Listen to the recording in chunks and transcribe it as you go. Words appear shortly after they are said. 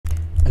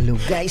Hello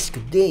guys,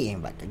 good day.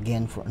 I'm back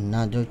again for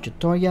another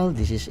tutorial.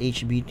 This is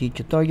HBT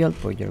tutorial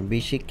for your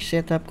basic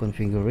setup,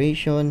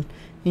 configuration,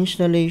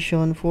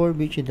 installation for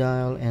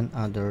Vicidial and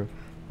other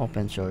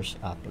open source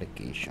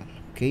application.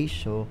 Okay,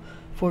 so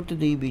for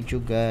today video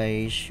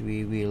guys,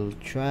 we will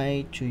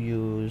try to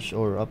use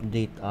or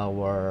update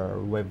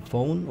our web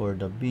phone or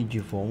the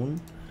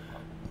ViciPhone.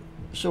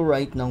 So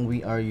right now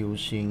we are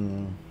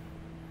using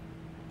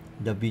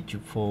the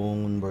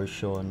ViciPhone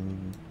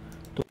version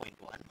 2.1.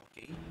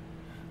 Okay,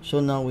 so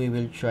now we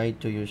will try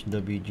to use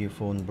the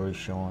ViciPhone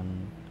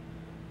version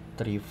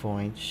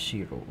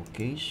 3.0.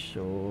 Okay,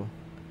 so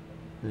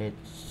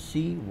let's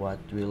see what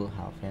will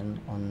happen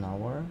on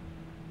our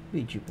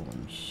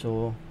ViciPhone.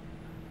 So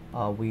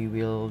we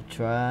will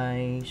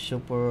try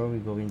super. We're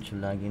going to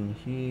log in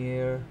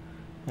here,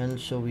 and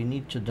so we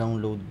need to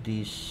download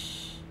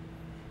this.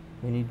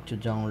 We need to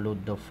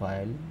download the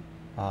file,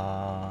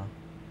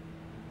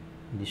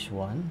 this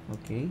one.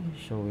 Okay,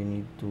 so we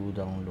need to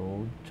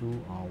download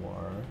to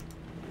our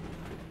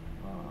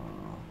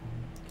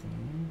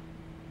okay,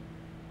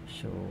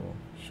 so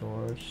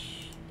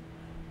source,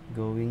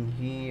 going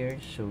here,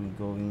 so we're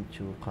going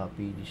to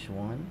copy this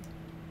one.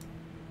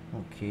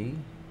 Okay,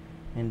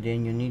 and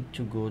then you need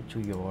to go to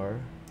your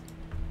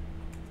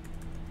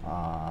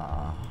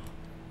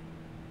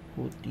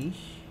OT.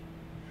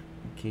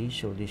 Okay,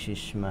 so this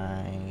is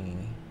my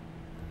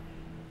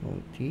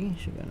OT,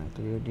 so gonna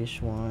clear this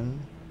one.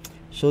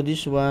 So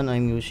this one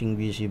I'm using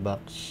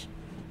Vicibox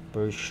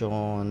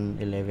version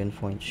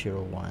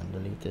 11.01, the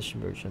latest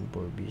version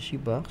for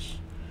Vicibox.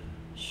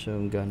 So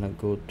I'm gonna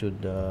go to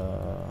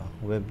the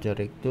web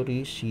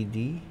directory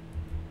cd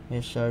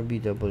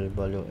srbwwst-docs.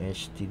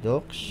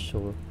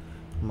 So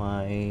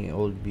my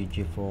old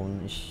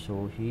ViciPhone is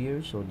so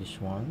here, so this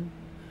one.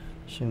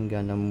 So I'm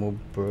gonna move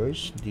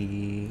first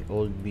the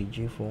old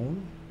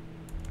ViciPhone.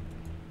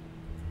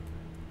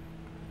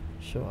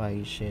 So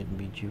I said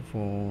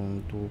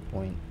ViciPhone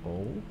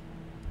 2.0.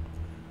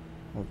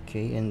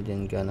 Okay, and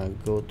then gonna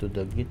go to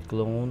the git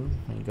clone.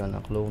 I'm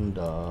gonna clone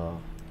the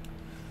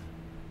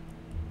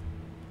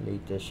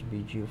latest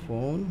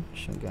ViciPhone.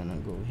 So I'm gonna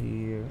go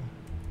here.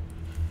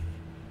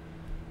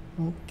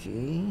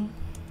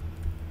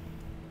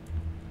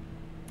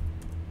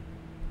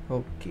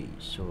 Okay,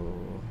 so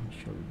it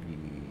should be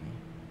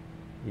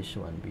this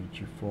one,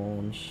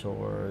 ViciPhone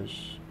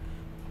source,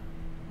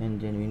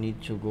 and then we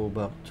need to go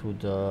back to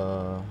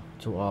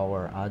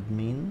our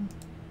admin.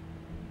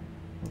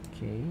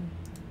 Okay,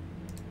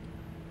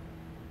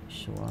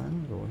 this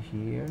one, go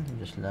here,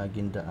 just log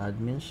in the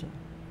admins,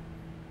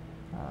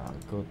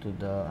 go to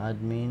the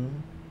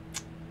admin,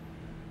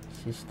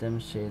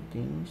 system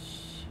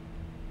settings.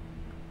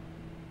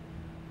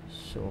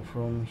 So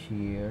from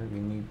here we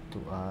need to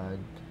add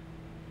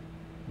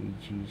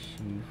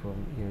AGC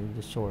from here,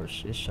 the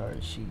source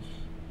src.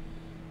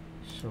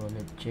 So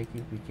let's check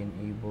if we can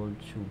able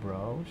to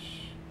browse.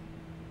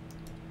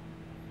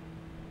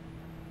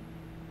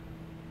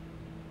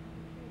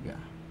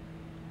 Yeah,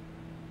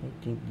 I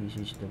think this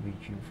is the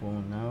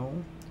ViciPhone now.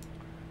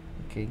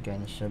 Okay,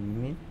 gonna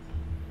submit.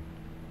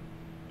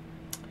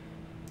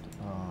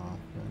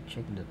 Gonna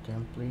check the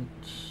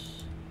templates.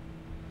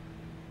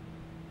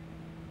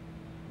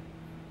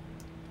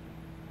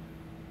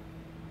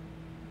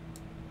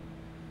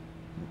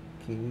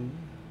 Okay,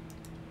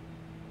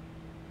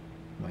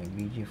 my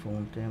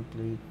ViciPhone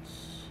templates.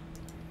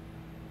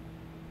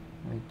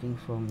 I think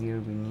from here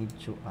we need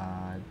to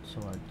add, so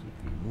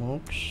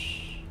RTP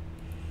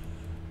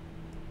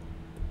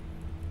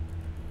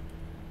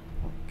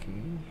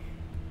okay,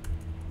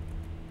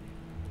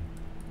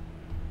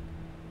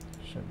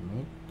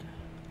 submit.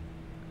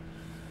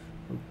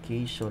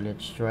 Okay, so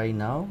let's try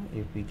now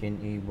if we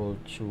can able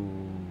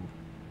to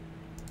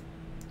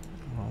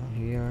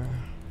here.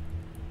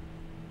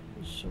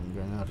 So I'm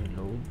gonna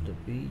reload the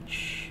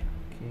page.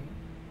 Okay,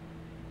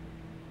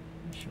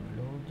 it's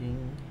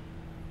reloading.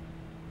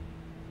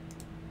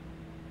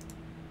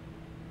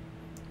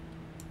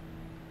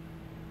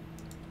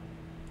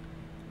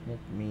 Let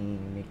me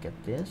make a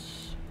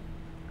test.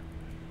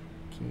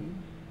 Okay,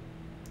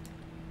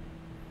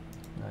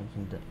 log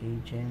in the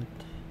agent.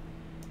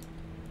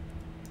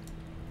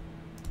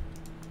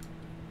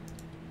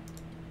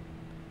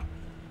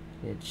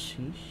 Let's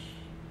see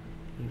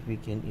if we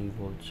can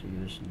able to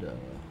use the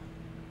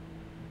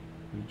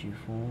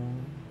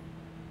ViciPhone.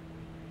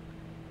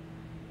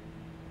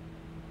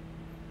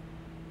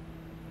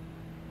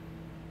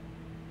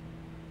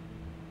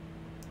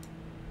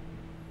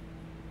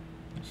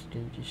 It's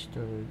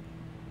registered.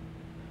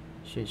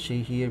 So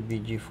see here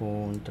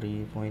ViciPhone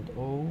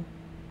 3.0.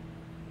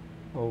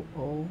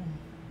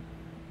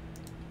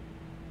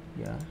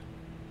 Yeah.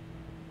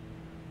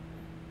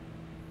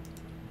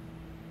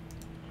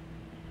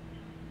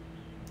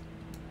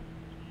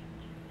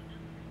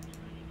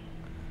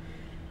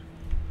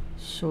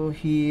 So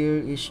here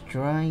is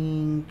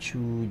trying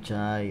to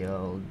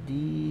dial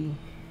the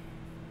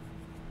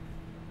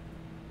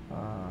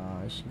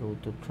let's go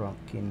to truck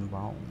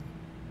inbound.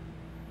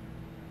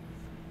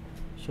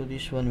 So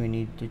this one we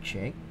need to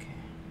check.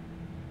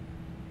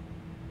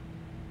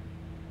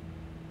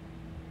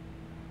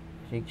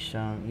 think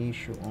some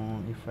issue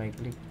on if I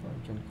click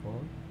urgent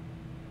call.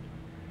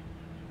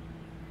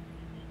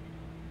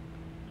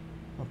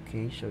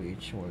 Okay, so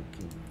it's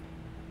working.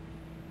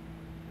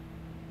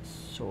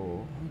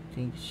 So I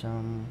think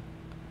some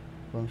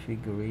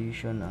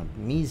configuration of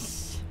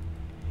miss.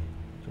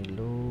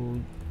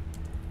 Reload,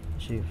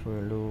 see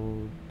for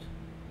load.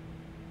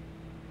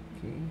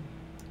 Okay,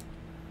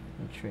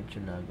 let's try to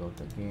log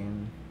out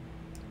again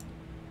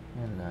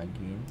and log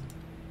in.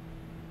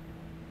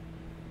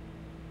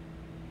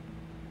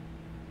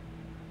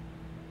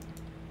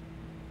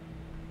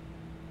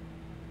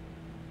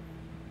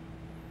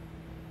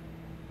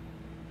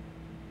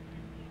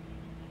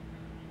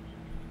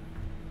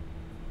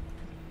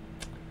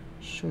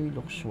 So it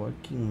looks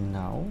working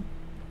now.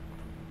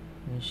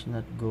 Let's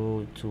not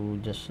go to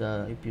just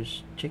if you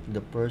check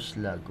the first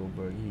log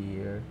over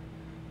here,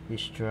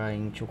 is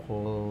trying to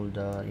call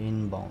the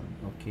inbound.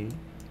 Okay,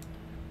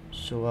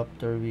 so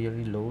after we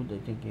reload, I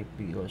think if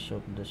we also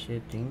of the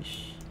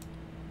settings,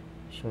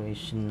 so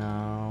it's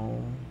now,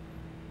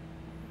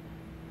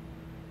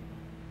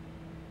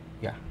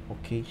 yeah,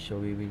 okay, so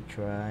we will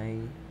try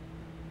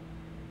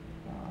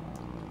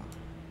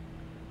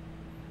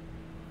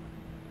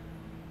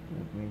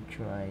let me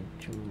try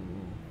to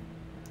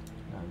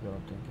log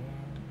out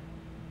again.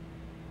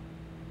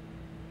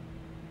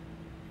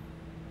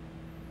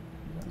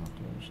 Gonna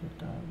close the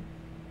tab.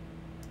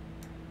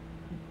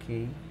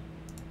 Okay,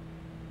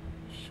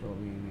 so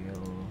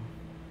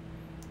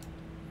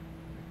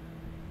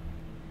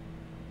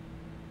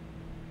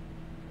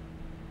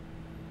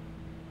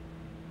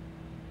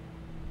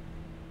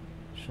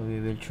we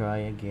will try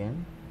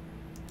again.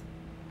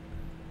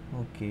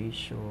 Okay,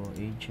 so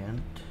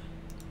agent.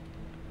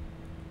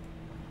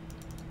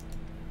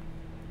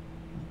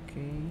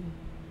 Okay,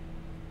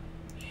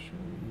 so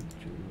we need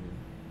to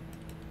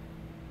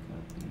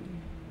copy.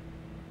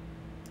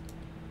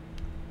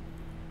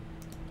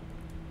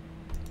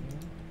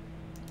 Yeah.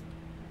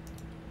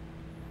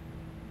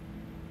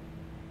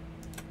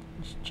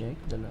 Let's check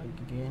the log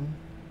again.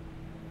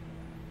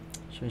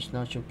 So as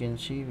now you can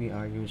see, we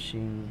are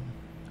using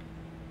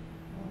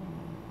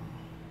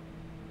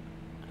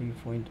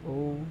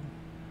 3.0.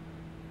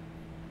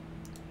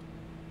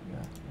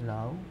 Yeah,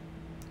 allow.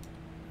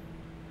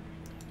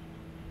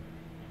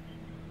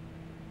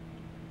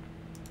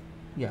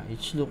 Yeah,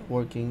 it's look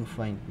working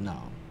fine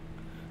now.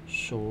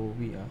 So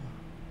we are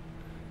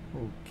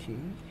okay.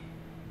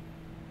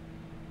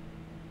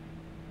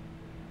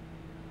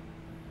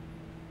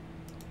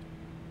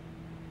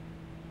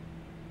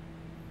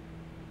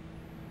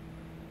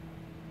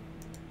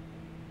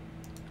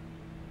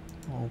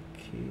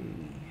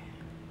 Okay,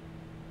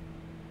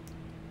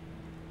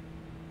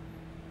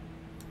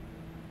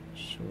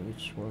 so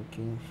it's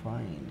working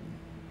fine.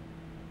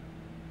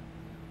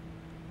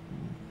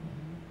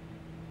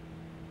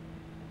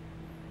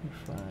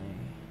 If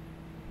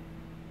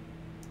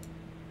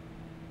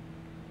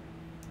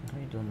I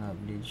don't have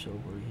leads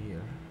over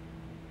here.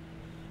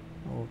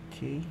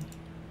 Okay,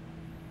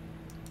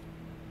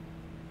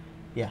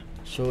 yeah,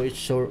 so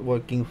it's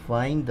working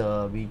fine.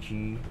 The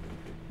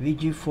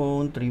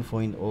ViciPhone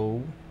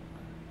 3.0,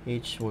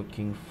 it's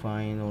working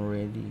fine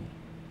already.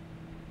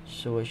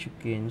 So as you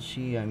can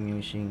see, I'm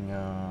using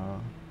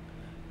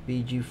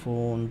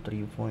ViciPhone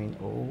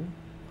 3.0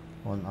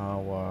 on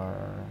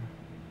our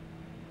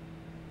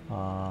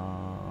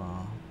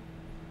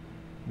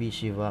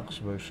Vicibox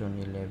version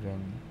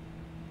 11.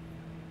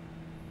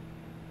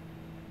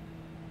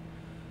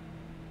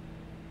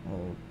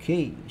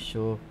 Okay,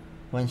 so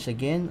once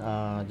again,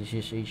 this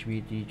is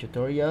HBT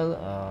tutorial.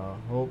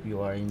 Hope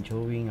you are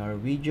enjoying our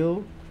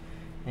video,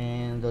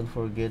 and don't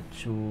forget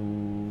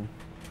to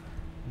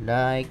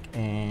like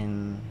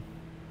and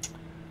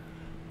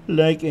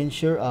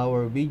share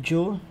our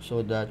video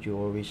so that you're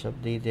always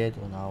updated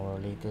on our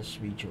latest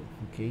video.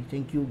 Okay,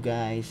 thank you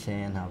guys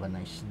and have a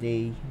nice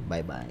day.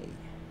 Bye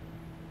bye.